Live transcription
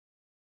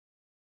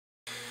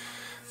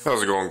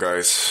How's it going,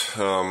 guys?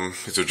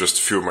 These are just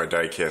a few of my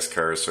die-cast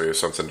cars, so you have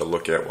something to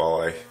look at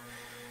while I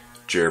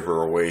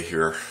jabber away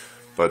here.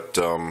 But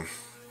the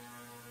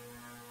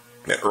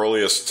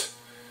earliest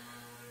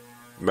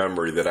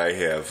memory that I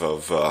have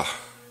of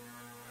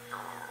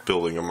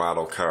building a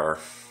model car,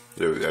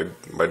 I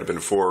might have been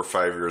 4 or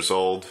 5 years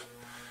old,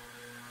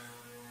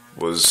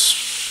 was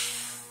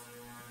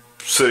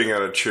sitting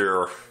on a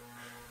chair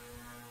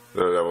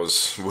that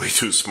was way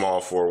too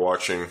small for,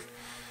 watching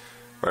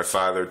my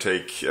father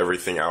take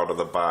everything out of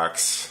the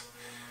box.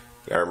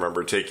 I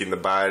remember taking the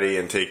body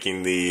and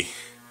taking the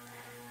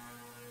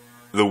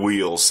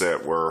wheels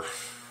that were,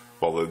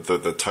 well,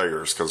 the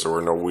tires, because there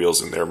were no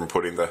wheels in there, and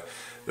putting the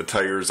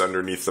tires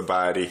underneath the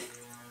body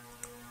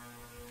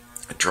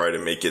and try to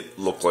make it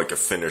look like a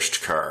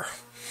finished car.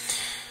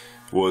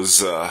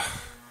 Was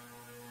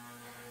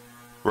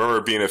remember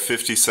it being a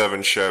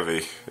 57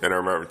 Chevy, and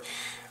I don't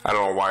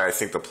know why, I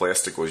think the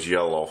plastic was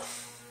yellow,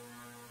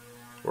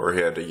 or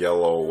it had a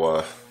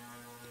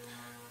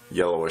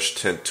yellowish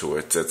tint to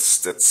it.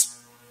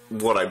 That's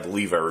what I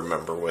believe I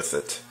remember with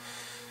it.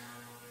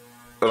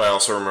 But I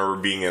also remember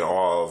being in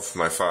awe of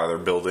my father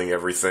building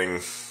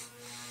everything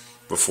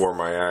before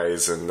my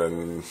eyes, and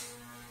then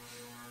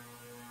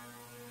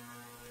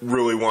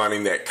really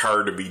wanting that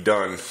car to be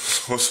done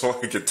so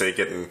I could take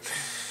it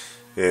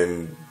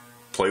and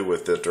play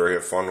with it or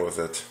have fun with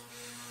it.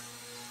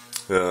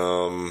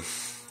 I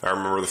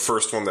remember the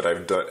first one that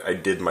I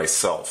did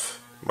myself.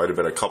 Might have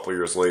been a couple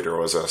years later.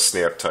 Was a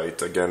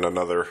Snap-Tite. Again,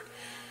 another,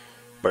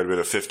 might have been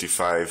a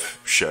 55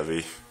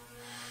 Chevy. I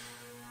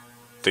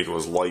think it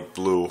was light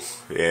blue.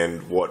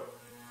 And what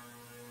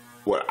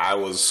I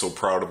was so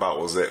proud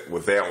about was that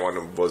with that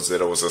one was that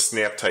it was a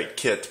Snap-Tite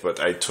kit, but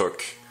I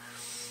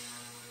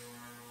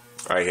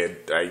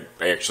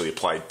actually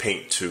applied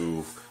paint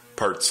to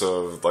parts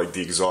of like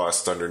the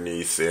exhaust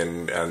underneath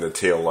and the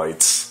tail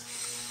lights.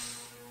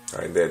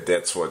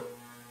 That's what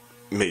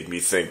made me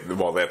think,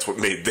 well, that's what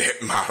made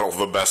that model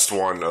the best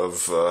one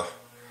of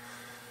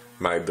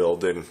my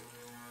building,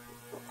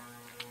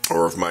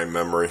 or of my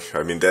memory.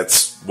 I mean,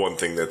 that's one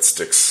thing that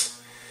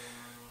sticks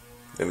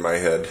in my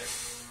head.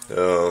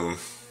 And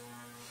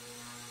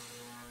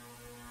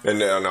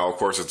now, of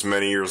course, it's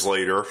many years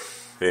later,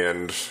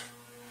 and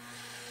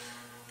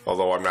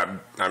although I'm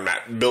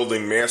not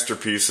building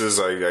masterpieces,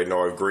 I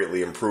know I've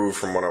greatly improved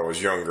from when I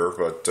was younger,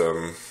 but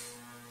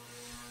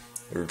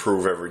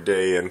improve every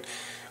day. And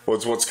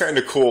what's kind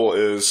of cool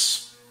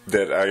is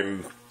that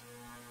I'm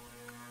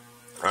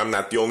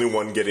not the only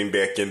one getting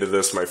back into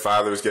this. My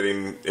father's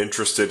getting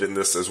interested in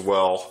this as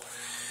well.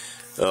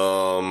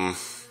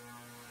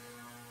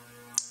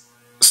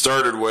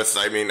 Started with,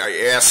 I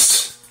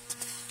asked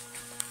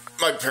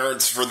my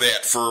parents for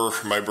that for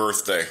my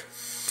birthday,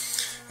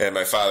 and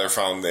my father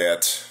found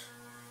that,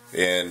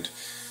 and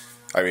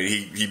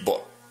he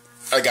bought.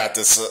 I got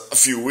this a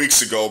few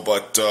weeks ago,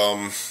 but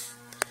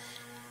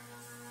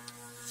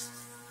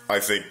I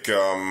think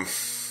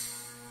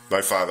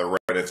my father read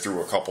it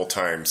through a couple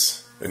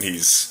times, and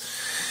he's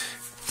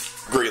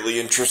greatly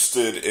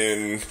interested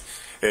in.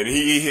 And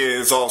he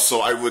has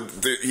also,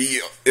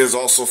 he has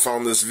also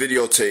found this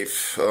videotape,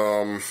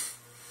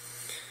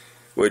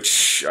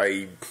 which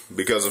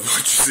because of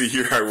what you see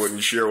here, I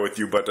wouldn't share with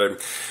you, but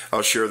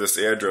I'll share this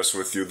address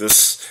with you.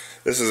 This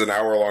is an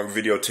hour-long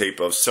videotape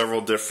of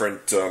several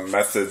different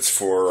methods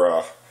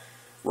for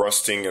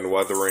rusting and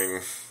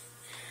weathering.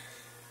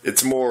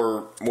 It's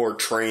more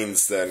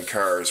trains than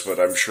cars, but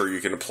I'm sure you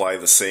can apply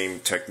the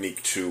same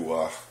technique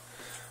to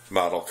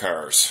model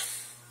cars.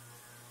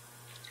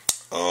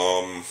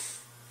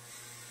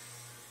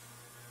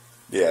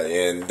 Yeah,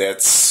 and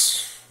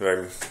that's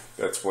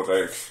what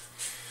I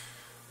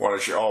want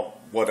to share.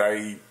 What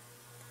I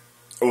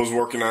was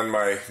working on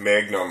my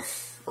Magnum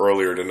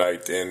earlier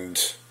tonight, and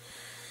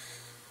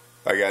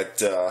I got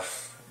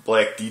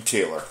black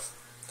detailer,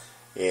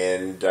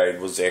 and I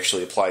was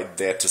actually applied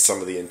that to some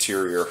of the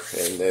interior,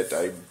 and that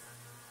I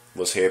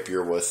was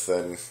happier with.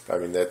 And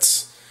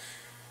that's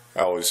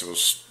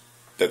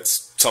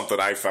something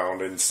I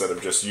found, instead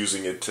of just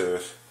using it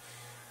to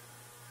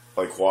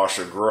like wash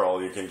a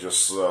grill, you can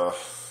just I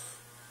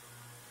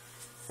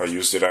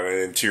used it on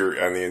the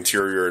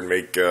interior and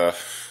make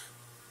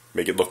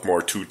it look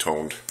more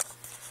two-toned.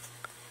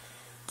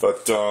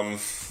 But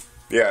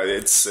yeah,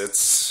 it's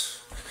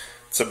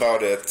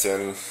about it.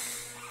 And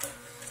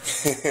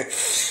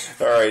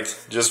all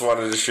right, just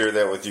wanted to share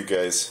that with you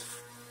guys.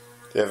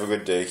 Have a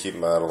good day. Keep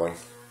modeling.